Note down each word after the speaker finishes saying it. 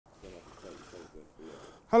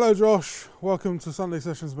Hello Josh, welcome to Sunday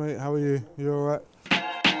Sessions mate, how are you? You alright?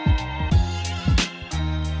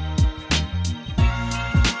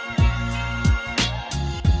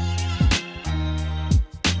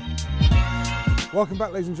 Welcome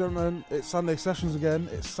back ladies and gentlemen, it's Sunday Sessions again.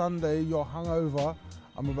 It's Sunday, you're hungover.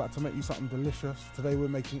 I'm about to make you something delicious. Today we're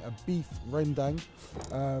making a beef rendang.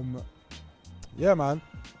 Yeah man,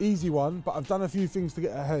 easy one, but I've done a few things to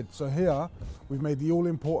get ahead. So here, we've made the all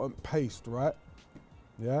important paste, right?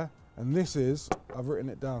 Yeah, and this is, I've written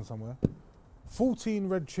it down somewhere, 14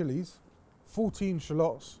 red chilies, 14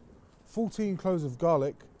 shallots, 14 cloves of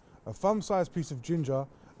garlic, a thumb-sized piece of ginger,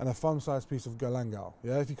 and a thumb-sized piece of galangal.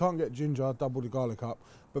 Yeah, if you can't get ginger, double the garlic up.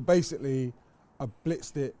 But basically, I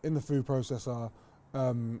blitzed it in the food processor.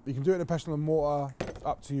 You can do it in a pestle and mortar,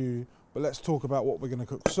 up to you. But let's talk about what we're gonna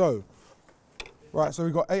cook. So, right, so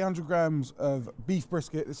we've got 800 grams of beef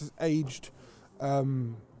brisket. This is aged.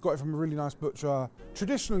 Got it from a really nice butcher.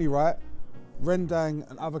 Traditionally, right, rendang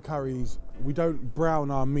and other curries, we don't brown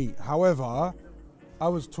our meat. However, I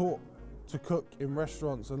was taught to cook in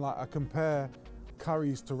restaurants and like I compare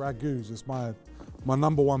curries to ragouts. It's my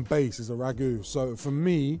number one base is a ragout. So for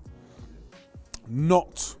me,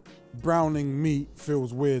 not browning meat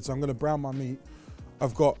feels weird. So I'm gonna brown my meat.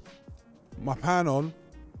 I've got my pan on.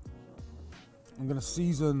 I'm gonna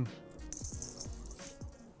season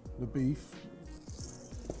the beef.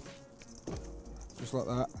 Just like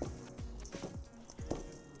that.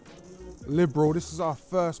 Liberal, this is our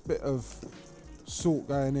first bit of salt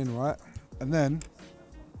going in, right? And then,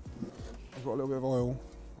 I've got a little bit of oil.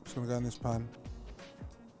 I'm just gonna go in this pan.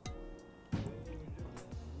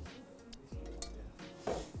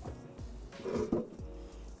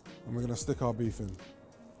 And we're gonna stick our beef in.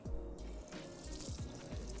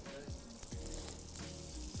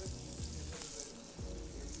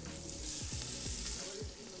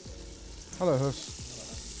 Hello, Huss.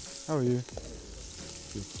 How are you?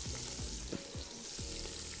 Good.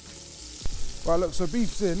 Right, look, so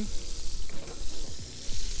beef's in.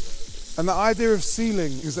 And the idea of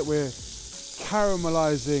sealing is that we're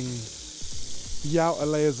caramelizing the outer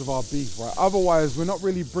layers of our beef, right? Otherwise, we're not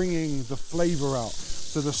really bringing the flavor out.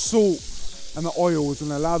 So the salt and the oil is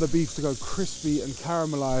gonna allow the beef to go crispy and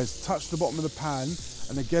caramelized, touch the bottom of the pan.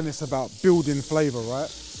 And again, it's about building flavor, right?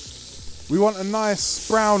 We want a nice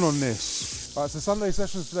brown on this. Right, so Sunday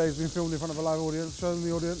Sessions today has been filmed in front of a live audience. Show them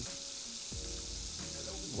the audience.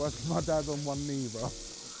 Where's my dad on one knee, bro?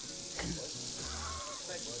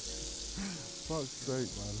 Fuck's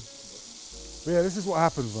sake, man. But yeah, this is what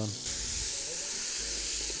happens, man.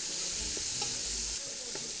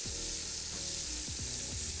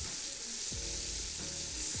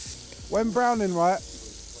 When browning, right,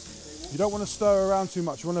 you don't want to stir around too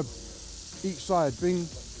much. You want to each side, bing,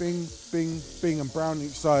 bing, bing, bing, and brown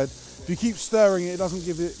each side. If you keep stirring it, it doesn't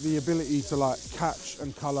give it the ability to like catch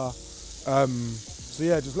and colour. So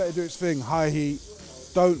yeah, just let it do its thing, high heat.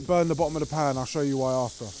 Don't burn the bottom of the pan, I'll show you why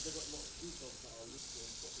after.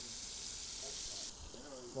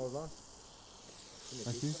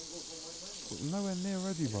 Thank you. Nowhere near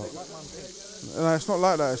ready, bro. No, it's not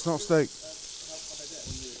like that, it's not steak.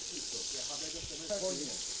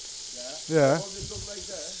 Yeah.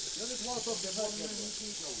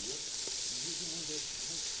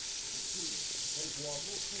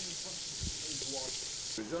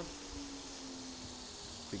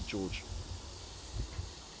 Big George.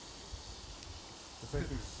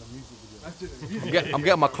 I'm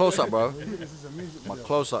getting my close up, bro. My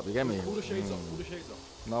close up, you get me? All the shades up, all the shades up.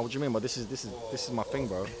 No, what do you mean? But this is my thing,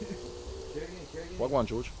 bro. What one,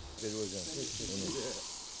 George?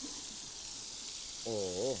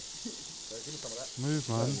 Oh. Move,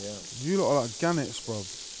 man. You lot are like gannets, bro.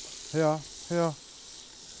 Here.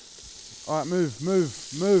 Alright, move.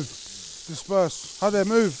 Disperse. How there,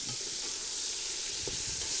 move.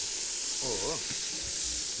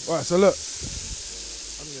 Alright, so look.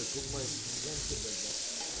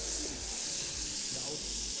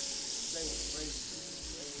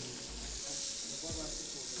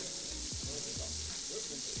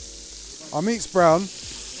 Our meat's brown,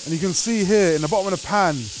 and you can see here in the bottom of the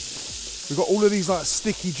pan, we've got all of these like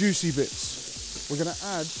sticky, juicy bits. We're gonna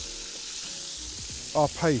add our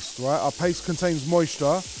paste, right? Our paste contains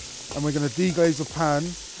moisture, and we're gonna deglaze the pan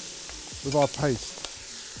with our paste.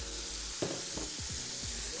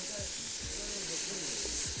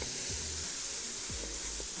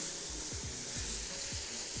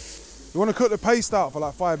 You wanna cook the paste out for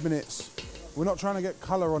like 5 minutes. We're not trying to get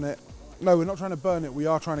color on it. No, we're not trying to burn it. We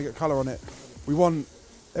are trying to get color on it. We want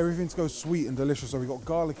everything to go sweet and delicious. So we've got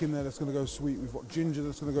garlic in there that's gonna go sweet. We've got ginger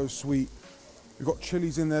that's gonna go sweet. We've got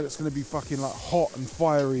chilies in there that's gonna be fucking like hot and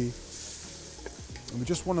fiery. And we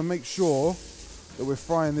just want to make sure that we're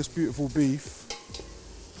frying this beautiful beef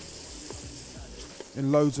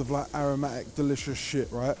in loads of like aromatic, delicious shit,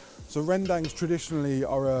 right? So rendangs traditionally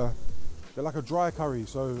are they're like a dry curry.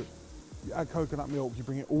 So you add coconut milk, you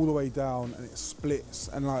bring it all the way down and it splits.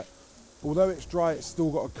 And like, although it's dry, it's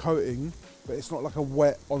still got a coating, but it's not like a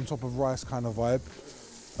wet on top of rice kind of vibe.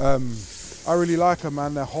 I really like them,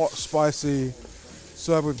 man. They're hot, spicy,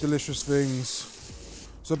 served with delicious things.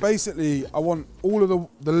 So basically, I want all of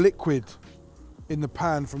the liquid in the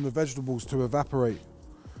pan from the vegetables to evaporate.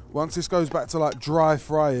 Once this goes back to like dry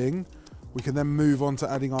frying, we can then move on to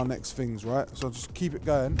adding our next things, right? So just keep it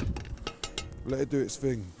going, let it do its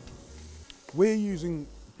thing. We're using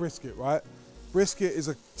brisket, right? Brisket is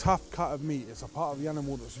a tough cut of meat. It's a part of the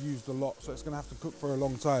animal that's used a lot, so it's gonna have to cook for a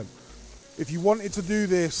long time. If you wanted to do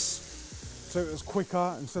this so it was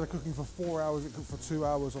quicker, instead of cooking for 4 hours, it cooked for 2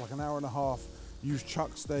 hours or like an hour and a half, use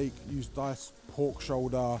chuck steak, use diced pork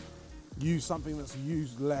shoulder, use something that's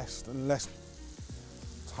used less and less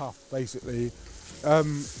tough, basically.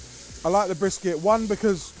 I like the brisket, one,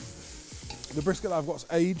 because the brisket that I've got is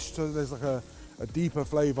aged, so there's like a deeper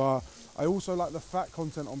flavour. I also like the fat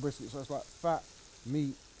content on brisket, so it's like fat,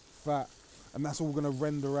 meat, fat, and that's all gonna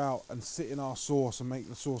render out and sit in our sauce and make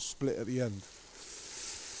the sauce split at the end.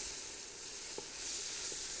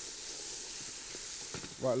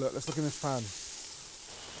 Right, look, let's look in this pan.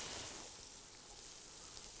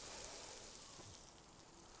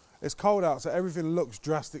 It's cold out, so everything looks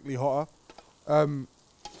drastically hotter.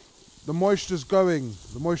 The moisture's going,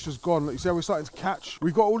 the moisture's gone. Look, you see how we're starting to catch?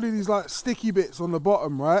 We've got all of these like sticky bits on the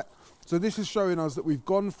bottom, right? So this is showing us that we've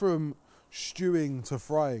gone from stewing to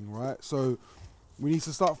frying, right? So we need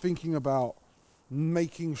to start thinking about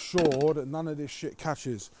making sure that none of this shit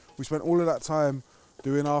catches. We spent all of that time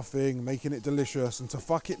doing our thing, making it delicious, and to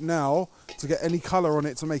fuck it now, to get any color on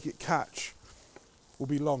it to make it catch, will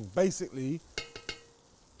be long. Basically,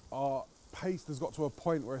 our paste has got to a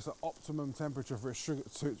point where it's at optimum temperature for its sugar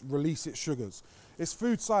to release its sugars. It's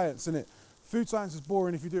food science, isn't it? Food science is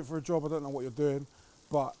boring if you do it for a job. I don't know what you're doing,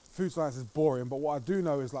 but food science is boring. But what I do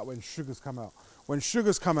know is like when sugars come out. When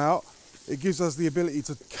sugars come out, it gives us the ability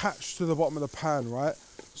to catch to the bottom of the pan, right?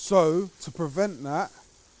 So to prevent that,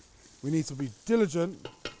 we need to be diligent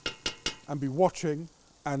and be watching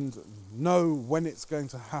and know when it's going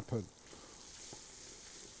to happen.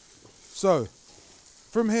 So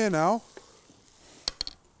from here now,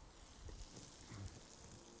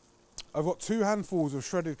 I've got 2 handfuls of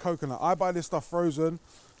shredded coconut. I buy this stuff frozen.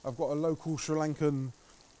 I've got a local Sri Lankan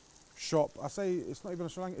shop. I say it's not even a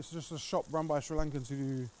Sri Lankan, it's just a shop run by Sri Lankans who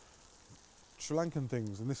do Sri Lankan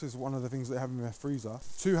things. And this is one of the things they have in their freezer.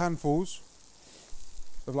 2 handfuls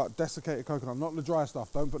of like desiccated coconut, not the dry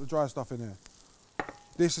stuff. Don't put the dry stuff in here.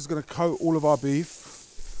 This is gonna coat all of our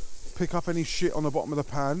beef, pick up any shit on the bottom of the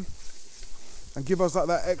pan, and give us like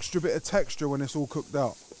that extra bit of texture when it's all cooked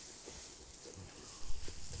out.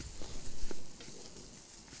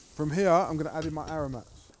 From here, I'm gonna add in my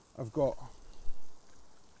aromats. I've got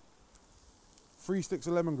 3 sticks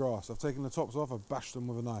of lemongrass. I've taken the tops off, I've bashed them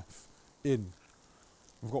with a knife. In.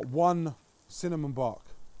 I've got 1 cinnamon bark.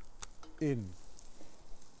 In.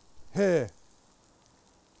 Here,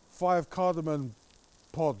 5 cardamom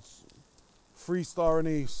pods, 3 star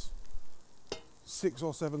anise, 6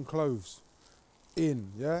 or 7 cloves.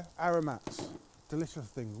 In, yeah? Aromats, delicious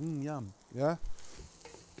things, yum, yeah?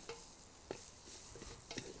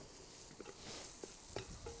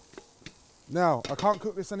 Now, I can't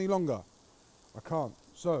cook this any longer. I can't.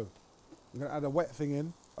 So, I'm gonna add a wet thing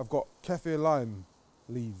in. I've got kefir lime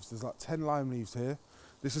leaves. There's like 10 lime leaves here.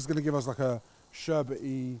 This is gonna give us like a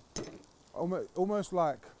sherbety, almost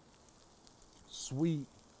like sweet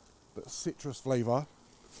but citrus flavour.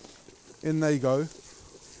 In there you go.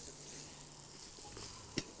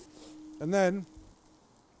 And then,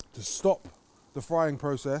 to stop the frying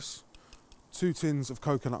process, 2 tins of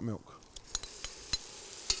coconut milk.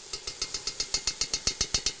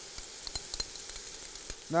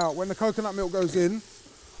 Now, when the coconut milk goes in,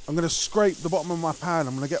 I'm going to scrape the bottom of my pan.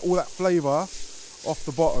 I'm going to get all that flavour off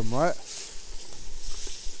the bottom, right?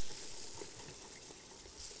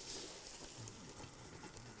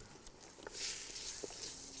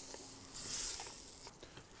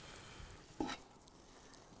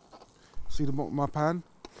 See the bottom of my pan?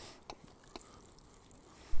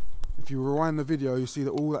 If you rewind the video, you see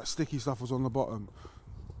that all that sticky stuff was on the bottom.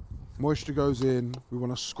 Moisture goes in, we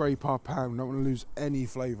want to scrape our pan, we don't want to lose any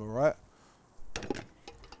flavour, right?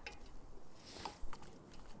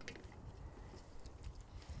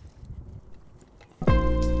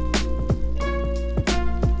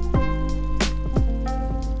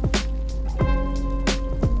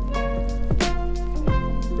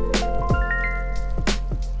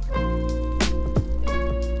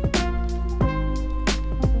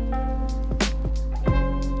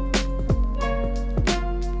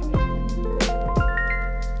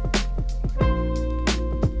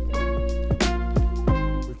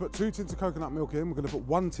 put 2 tins of coconut milk in. We're gonna put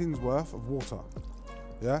 1 tin's worth of water.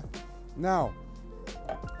 Yeah? Now,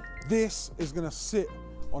 this is gonna sit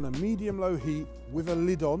on a medium-low heat with a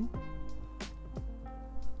lid on.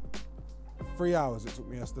 3 hours it took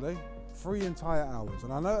me yesterday. 3 entire hours.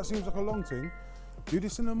 And I know that seems like a long thing. Do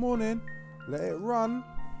this in the morning, let it run,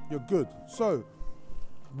 you're good. So,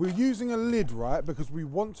 we're using a lid, right? Because we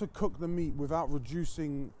want to cook the meat without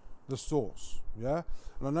reducing the sauce, yeah?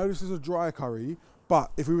 And I know this is a dry curry,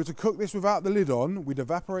 but if we were to cook this without the lid on, we'd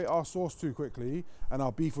evaporate our sauce too quickly and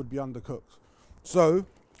our beef would be undercooked. So,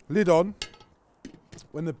 lid on.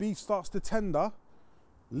 When the beef starts to tender,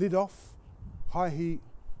 lid off, high heat,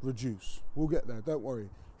 reduce. We'll get there, don't worry.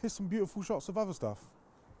 Here's some beautiful shots of other stuff.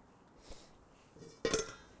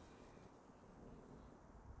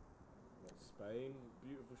 Spain,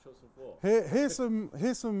 beautiful shots of what?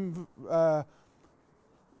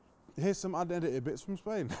 Here's some unedited bits from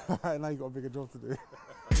Spain. Now you've got a bigger job to do.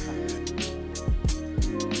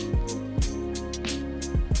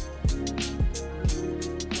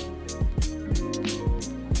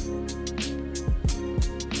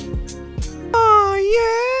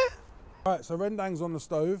 Right, so rendang's on the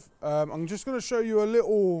stove. I'm just going to show you a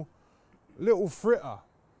little fritter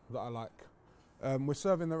that I like. We're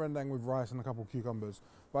serving the rendang with rice and a couple of cucumbers,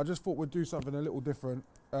 but I just thought we'd do something a little different.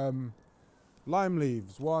 Lime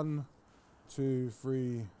leaves, 1, 2,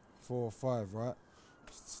 3, 4, 5, right?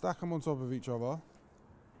 Stack them on top of each other,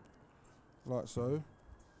 like so.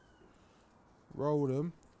 Roll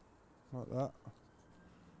them, like that,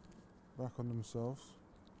 back on themselves.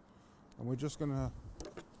 And we're just gonna,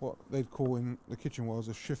 what they'd call in the kitchen world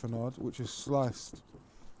a chiffonade, which is sliced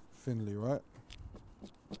thinly, right?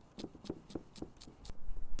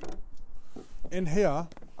 In here,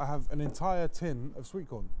 I have an entire tin of sweet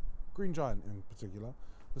corn, Green Giant in particular,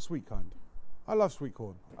 the sweet kind. I love sweet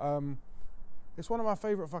corn. It's one of my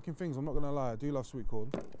favourite fucking things, I'm not gonna lie, I do love sweet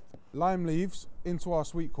corn. Lime leaves into our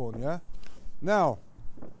sweet corn, yeah? Now,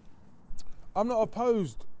 I'm not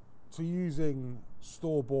opposed to using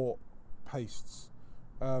store-bought pastes.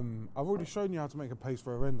 I've already shown you how to make a paste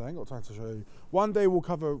for a rendang. I ain't got time to show you. One day we'll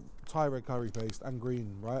cover Thai red curry paste and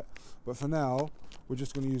green, right? But for now, we're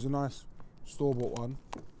just gonna use a nice store-bought one.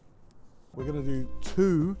 We're gonna do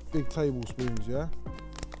 2 big tablespoons, yeah?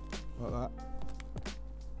 Like that.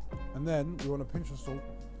 And then we want a pinch of salt.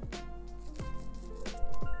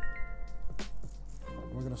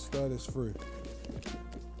 And we're gonna stir this through.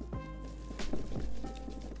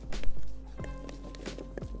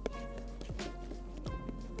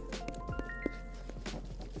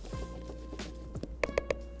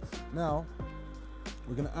 Now,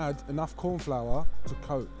 we're gonna add enough corn flour to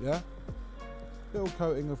coat, yeah? Little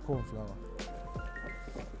coating of corn flour.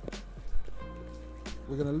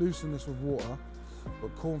 We're gonna loosen this with water,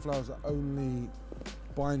 but corn flour is the only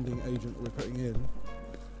binding agent we're putting in.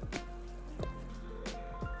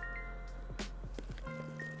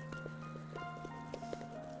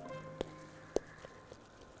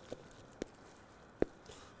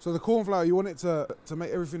 So the corn flour, you want it to make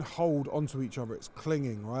everything hold onto each other. It's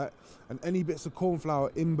clinging, right? And any bits of corn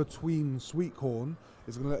flour in between sweet corn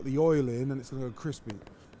is gonna let the oil in and it's gonna go crispy.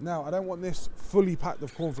 Now, I don't want this fully packed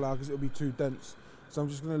of corn flour because it'll be too dense. So I'm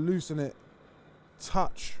just gonna loosen it,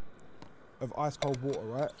 touch of ice cold water,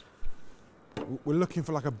 right? We're looking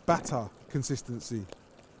for like a batter consistency.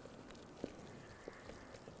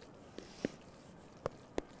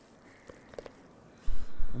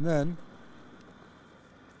 And then,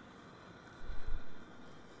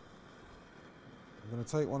 I'm going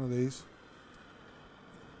to take one of these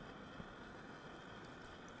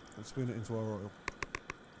and spoon it into our oil.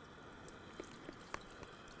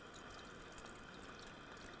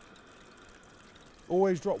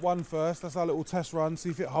 Always drop one first, that's our little test run,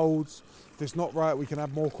 see if it holds. If it's not right, we can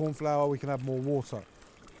add more corn flour, we can add more water.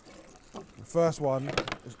 The first one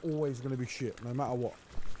is always going to be shit, no matter what.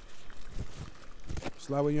 It's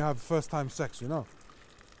like when you have first time sex, you know.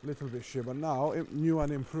 A little bit shit, but now, new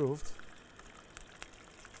and improved.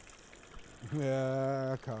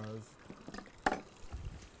 Yeah, cuz.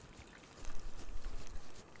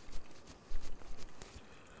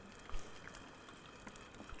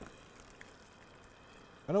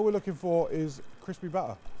 And all we're looking for is crispy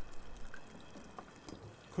batter.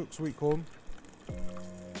 Cooked sweet corn.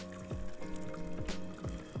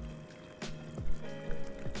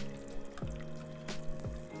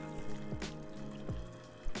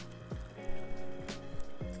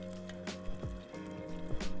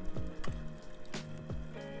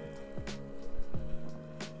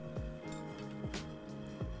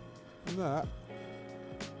 And that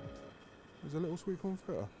is a little sweet corn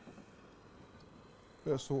fritter.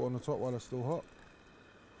 Bit of salt on the top while it's still hot.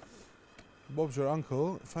 Bob's your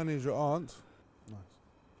uncle, Fanny's your aunt. Nice.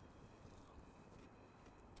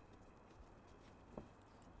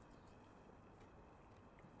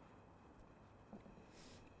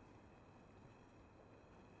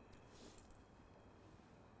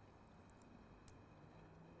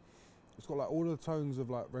 It's got like all the tones of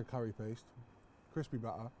like red curry paste, crispy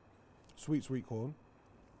batter, sweet corn,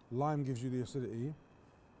 lime gives you the acidity.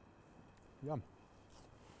 Yum.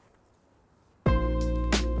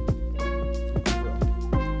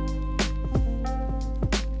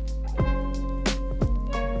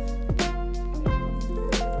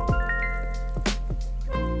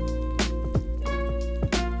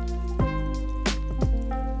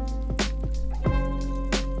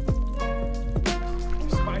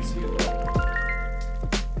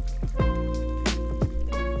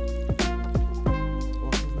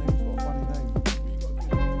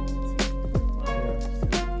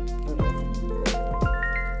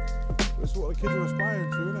 Kids are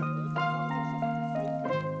aspiring to, innit?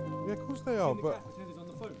 Yeah, of course they are, but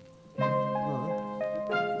no.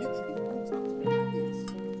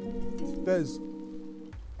 There's,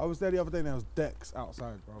 I was there the other day and there was decks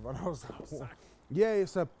outside, bro, and I was like, what? Yeah,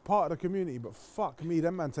 it's a part of the community, but fuck me,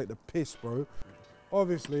 them man take the piss, bro.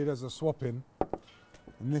 Obviously, there's a swapping,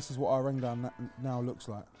 and this is what our rendang now looks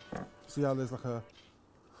like. See how there's like a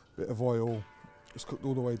bit of oil, it's cooked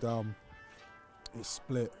all the way down. It's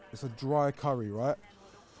split. It's a dry curry, right?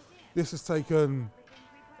 This has taken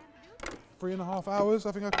 3.5 hours.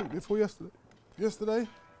 I think I cooked it for yesterday.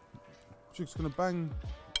 Just gonna bang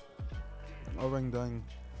our rendang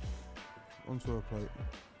onto a plate.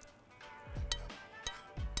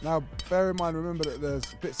 Now, bear in mind, remember that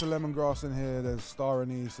there's bits of lemongrass in here, there's star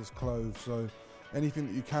anise, there's cloves, so anything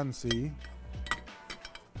that you can see,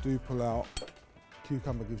 do pull out.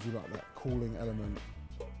 Cucumber gives you like that cooling element.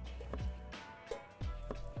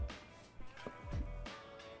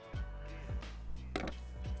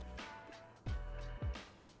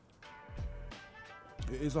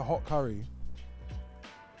 It is a hot curry,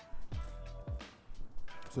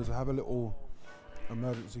 so to have a little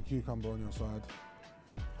emergency cucumber on your side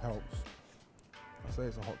helps. I say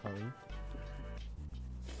it's a hot curry.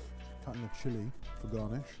 Cutting the chilli for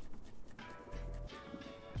garnish.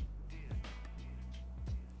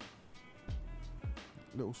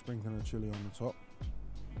 Little sprinkling of chilli on the top.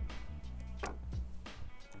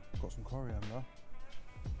 Got some coriander.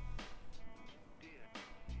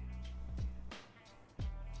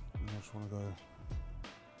 And I just want to go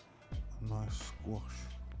a nice squash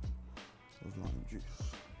of lime juice.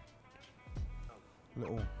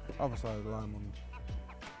 Little other side of the lime on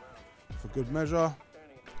for good measure.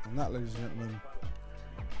 And that, ladies and gentlemen,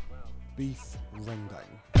 beef rendang.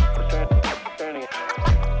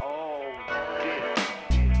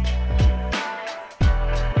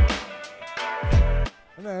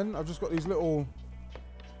 And then I've just got these little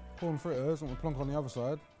corn fritters, I'm gonna plonk on the other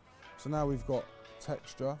side. So now we've got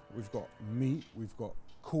texture, we've got meat, we've got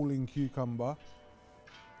cooling cucumber,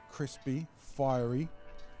 crispy, fiery,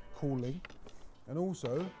 cooling, and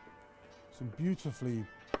also some beautifully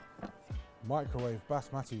microwave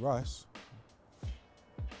basmati rice.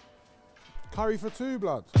 Curry for two,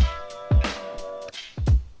 blood.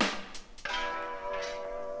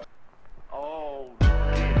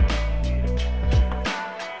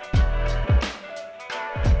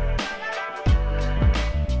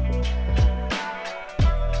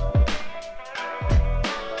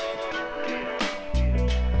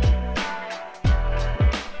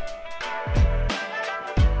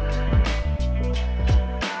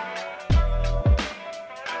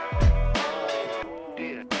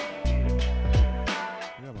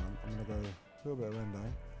 A little bit of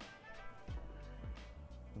rendang.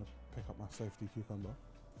 I'm gonna pick up my safety cucumber,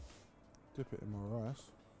 dip it in my rice.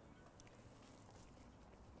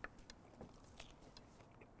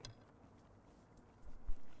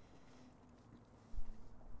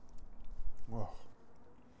 Oh.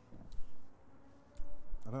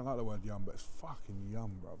 I don't like the word yum, but it's fucking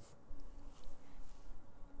yum, bruv.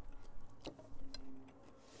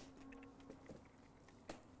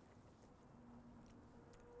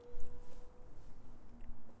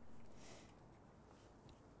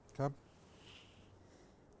 Cab?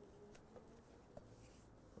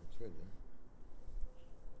 It's good, yeah.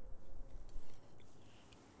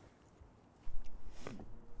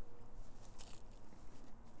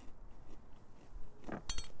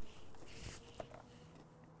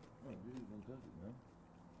 Oh, this is fantastic, man.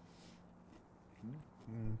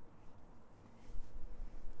 Mm.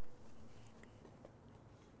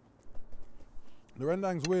 The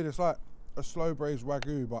rendang's weird, it's like a slow braised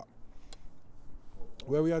wagyu, but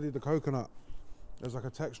where we added the coconut There's like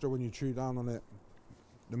a texture when you chew down on it.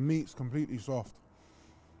 The meat's completely soft.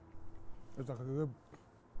 There's like a good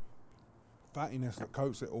fattiness that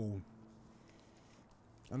coats it all.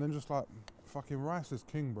 And then just like fucking rice is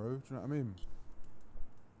king, bro. Do you know what I mean?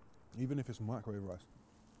 Even if it's microwave rice.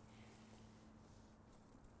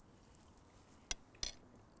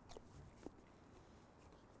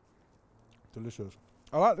 Delicious.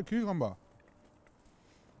 I like the cucumber.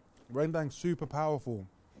 Rendang's super powerful.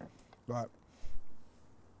 Like,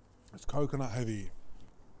 it's coconut heavy.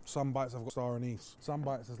 Some bites have got star anise. Some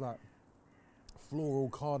bites is like floral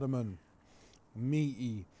cardamom,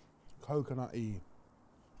 meaty, coconutty.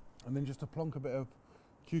 And then just to plonk a bit of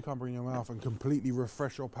cucumber in your mouth and completely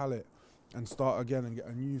refresh your palate and start again and get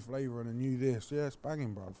a new flavour and a new this. Yeah, it's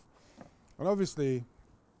banging, bruv. And obviously,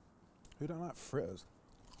 who don't like fritters?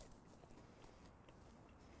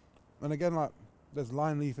 And again, like, there's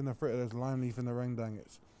lime leaf in the fritter, there's lime leaf in the rendang.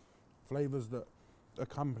 It's flavours that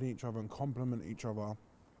accompany each other and complement each other.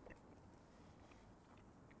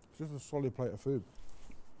 It's just a solid plate of food.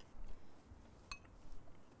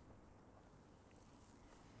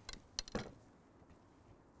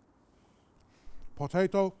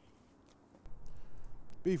 Potato,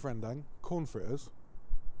 beef rendang, corn fritters,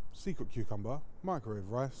 secret cucumber, microwave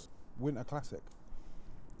rice, winter classic.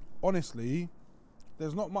 Honestly,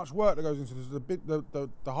 there's not much work that goes into this.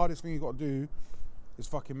 The hardest thing you've got to do is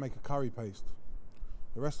fucking make a curry paste.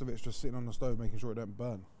 The rest of it's just sitting on the stove making sure it don't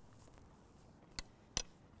burn.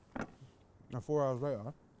 Now 4 hours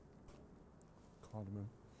later, cardamom.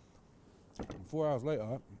 4 hours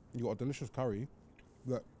later, you got a delicious curry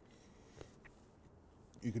that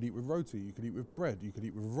you could eat with roti, you could eat with bread, you could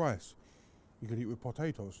eat with rice, you could eat with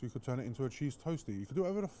potatoes, you could turn it into a cheese toasty, you could do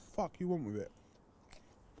whatever the fuck you want with it.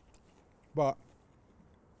 But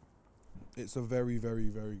it's a very, very,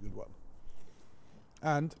 very good one.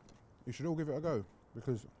 And you should all give it a go,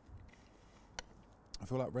 because I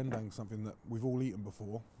feel like rendang is something that we've all eaten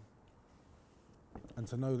before, and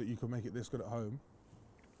to know that you can make it this good at home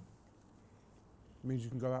means you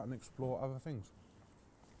can go out and explore other things.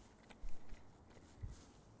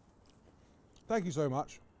 Thank you so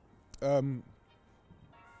much. You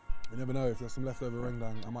never know, if there's some leftover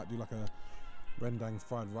rendang, I might do like a rendang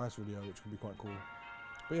fried rice video, which could be quite cool.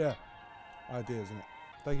 But yeah, ideas, innit?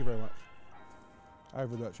 Thank you very much.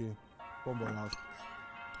 Arrivederci. Bon voyage.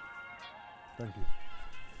 Thank you.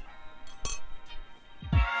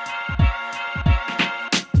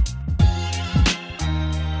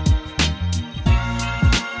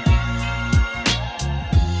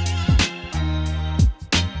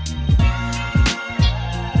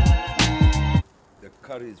 The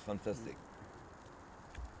curry is fantastic.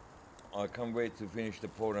 I can't wait to finish the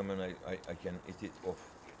program and I can eat it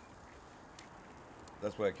off.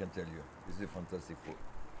 That's what I can tell you. This is fantastic food.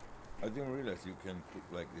 I didn't realize you can cook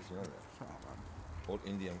like this, you know that? Shut up, man. All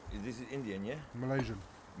Indian. This is Indian, yeah? Malaysian.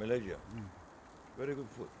 Malaysia. Very good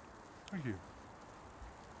food. Thank you.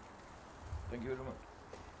 Thank you very much.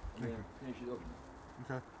 I'm Thank gonna finish it off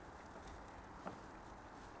now. Okay.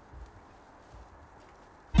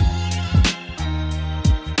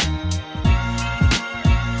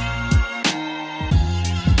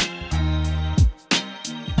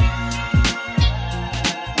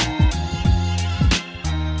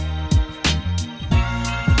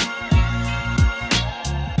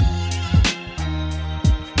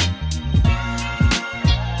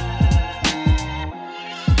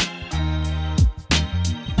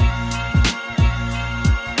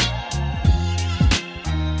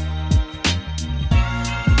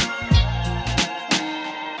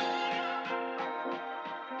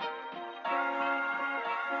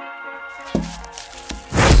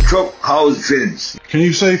 Shop House Films. Can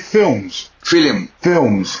you say films? Film.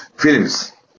 Films. Films.